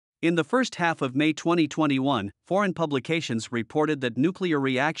In the first half of May 2021, foreign publications reported that nuclear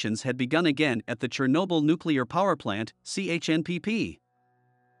reactions had begun again at the Chernobyl nuclear power plant, CHNPP.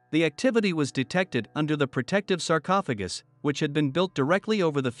 The activity was detected under the protective sarcophagus, which had been built directly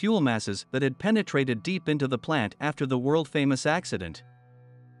over the fuel masses that had penetrated deep into the plant after the world-famous accident.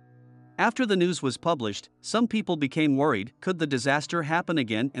 After the news was published, some people became worried: could the disaster happen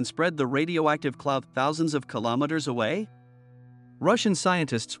again and spread the radioactive cloud thousands of kilometers away? Russian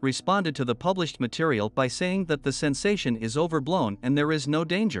scientists responded to the published material by saying that the sensation is overblown and there is no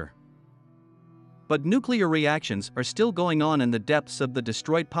danger. But nuclear reactions are still going on in the depths of the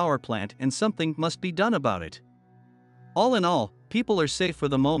destroyed power plant, and something must be done about it. All in all, people are safe for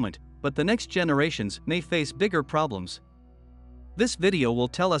the moment, but the next generations may face bigger problems. This video will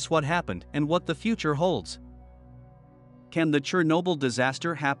tell us what happened and what the future holds. Can the Chernobyl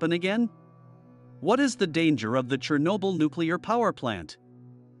disaster happen again? What is the danger of the Chernobyl nuclear power plant?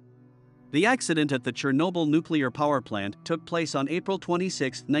 The accident at the Chernobyl nuclear power plant took place on April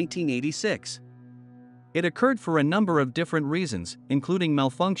 26, 1986. It occurred for a number of different reasons, including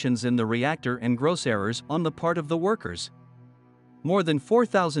malfunctions in the reactor and gross errors on the part of the workers. More than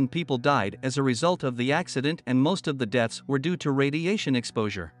 4,000 people died as a result of the accident, and most of the deaths were due to radiation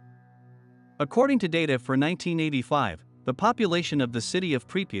exposure. According to data for 1985, the population of the city of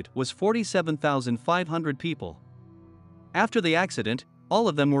Pripyat was 47,500 people. After the accident, all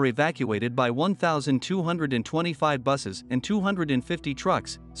of them were evacuated by 1,225 buses and 250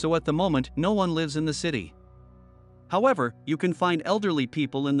 trucks, so at the moment no one lives in the city. However, you can find elderly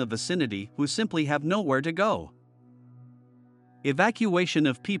people in the vicinity who simply have nowhere to go. Evacuation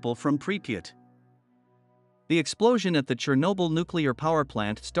of people from Pripyat. The explosion at the Chernobyl nuclear power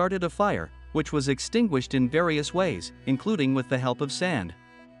plant started a fire, which was extinguished in various ways, including with the help of sand.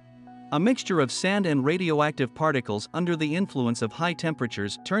 A mixture of sand and radioactive particles under the influence of high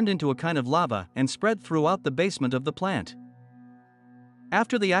temperatures turned into a kind of lava and spread throughout the basement of the plant.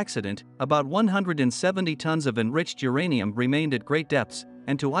 After the accident, about 170 tons of enriched uranium remained at great depths,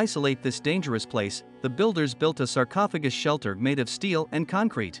 and to isolate this dangerous place, the builders built a sarcophagus shelter made of steel and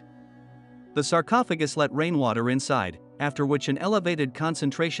concrete. The sarcophagus let rainwater inside, after which an elevated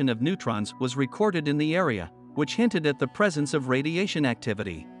concentration of neutrons was recorded in the area, which hinted at the presence of radiation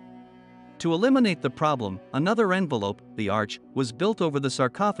activity. To eliminate the problem, another envelope, the arch, was built over the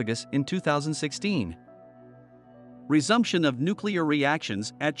sarcophagus in 2016. Resumption of nuclear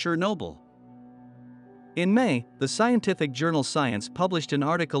reactions at Chernobyl. In May, the scientific journal Science published an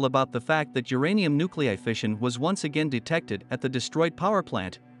article about the fact that uranium nuclei fission was once again detected at the destroyed power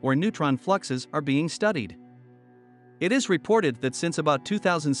plant, where neutron fluxes are being studied. It is reported that since about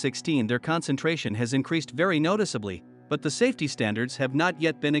 2016 their concentration has increased very noticeably, but the safety standards have not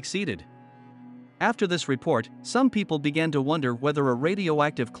yet been exceeded. After this report, some people began to wonder whether a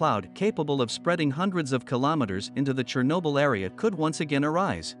radioactive cloud capable of spreading hundreds of kilometers into the Chernobyl area could once again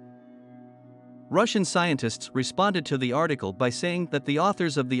arise. Russian scientists responded to the article by saying that the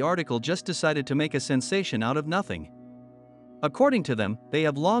authors of the article just decided to make a sensation out of nothing. According to them, they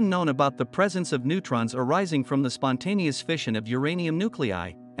have long known about the presence of neutrons arising from the spontaneous fission of uranium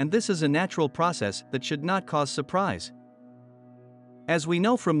nuclei, and this is a natural process that should not cause surprise. As we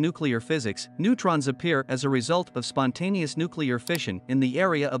know from nuclear physics, neutrons appear as a result of spontaneous nuclear fission in the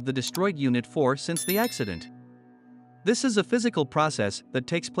area of the destroyed Unit 4 since the accident. This is a physical process that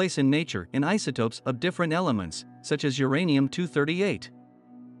takes place in nature in isotopes of different elements, such as uranium-238.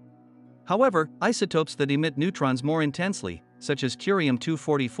 However, isotopes that emit neutrons more intensely, such as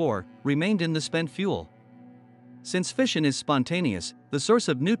curium-244, remained in the spent fuel. Since fission is spontaneous, the source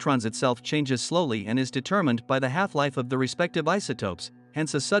of neutrons itself changes slowly and is determined by the half-life of the respective isotopes,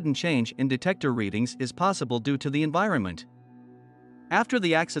 hence a sudden change in detector readings is possible due to the environment. After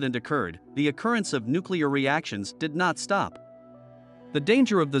the accident occurred, the occurrence of nuclear reactions did not stop. The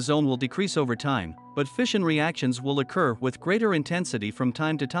danger of the zone will decrease over time, but fission reactions will occur with greater intensity from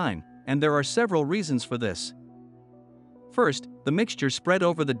time to time, and there are several reasons for this. First, the mixture spread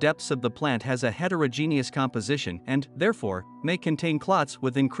over the depths of the plant has a heterogeneous composition and, therefore, may contain clots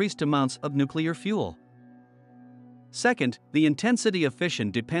with increased amounts of nuclear fuel. Second, the intensity of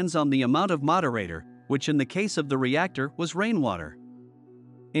fission depends on the amount of moderator, which in the case of the reactor was rainwater.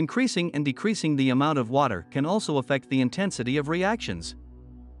 Increasing and decreasing the amount of water can also affect the intensity of reactions.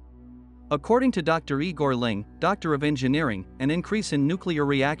 According to Dr. Igor Ling, Doctor of Engineering, an increase in nuclear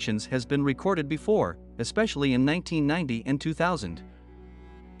reactions has been recorded before, especially in 1990 and 2000.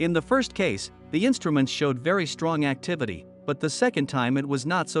 In the first case, the instruments showed very strong activity, but the second time it was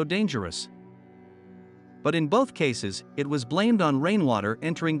not so dangerous. But in both cases, it was blamed on rainwater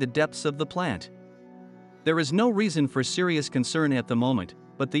entering the depths of the plant. There is no reason for serious concern at the moment,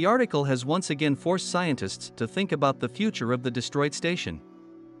 but the article has once again forced scientists to think about the future of the destroyed station.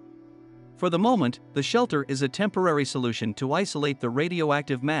 For the moment, the shelter is a temporary solution to isolate the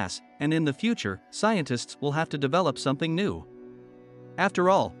radioactive mass, and in the future, scientists will have to develop something new. After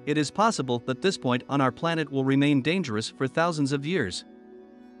all, it is possible that this point on our planet will remain dangerous for thousands of years.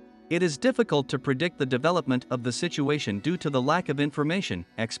 It is difficult to predict the development of the situation due to the lack of information,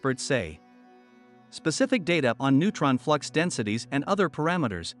 experts say. Specific data on neutron flux densities and other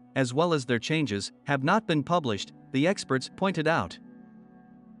parameters, as well as their changes, have not been published, the experts pointed out.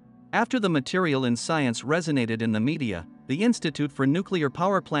 After the material in Science resonated in the media, the Institute for Nuclear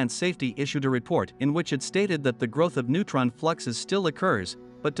Power Plant Safety issued a report in which it stated that the growth of neutron fluxes still occurs,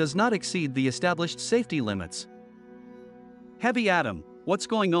 but does not exceed the established safety limits. Heavy atom, what's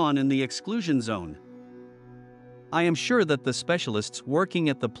going on in the exclusion zone? I am sure that the specialists working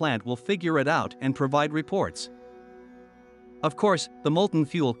at the plant will figure it out and provide reports. Of course, the molten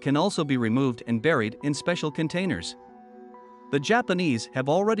fuel can also be removed and buried in special containers. The Japanese have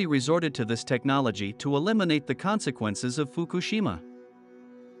already resorted to this technology to eliminate the consequences of Fukushima.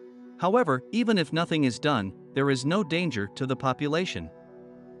 However, even if nothing is done, there is no danger to the population.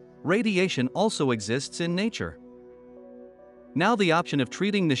 Radiation also exists in nature. Now the option of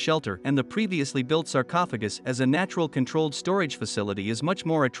treating the shelter and the previously built sarcophagus as a natural controlled storage facility is much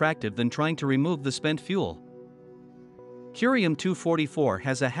more attractive than trying to remove the spent fuel. Curium-244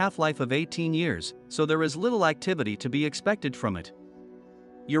 has a half-life of 18 years, so there is little activity to be expected from it.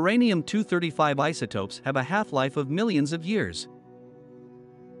 Uranium-235 isotopes have a half-life of millions of years.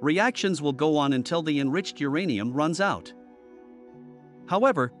 Reactions will go on until the enriched uranium runs out.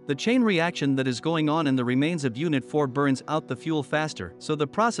 However, the chain reaction that is going on in the remains of Unit 4 burns out the fuel faster, so the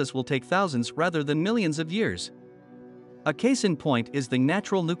process will take thousands rather than millions of years. A case in point is the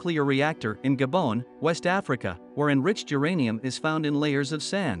Natural Nuclear Reactor in Gabon, West Africa, where enriched uranium is found in layers of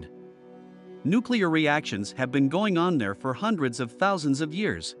sand. Nuclear reactions have been going on there for hundreds of thousands of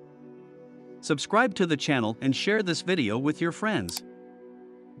years. Subscribe to the channel and share this video with your friends.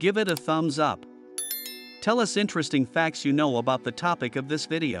 Give it a thumbs up. Tell us interesting facts you know about the topic of this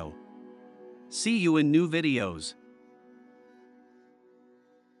video. See you in new videos.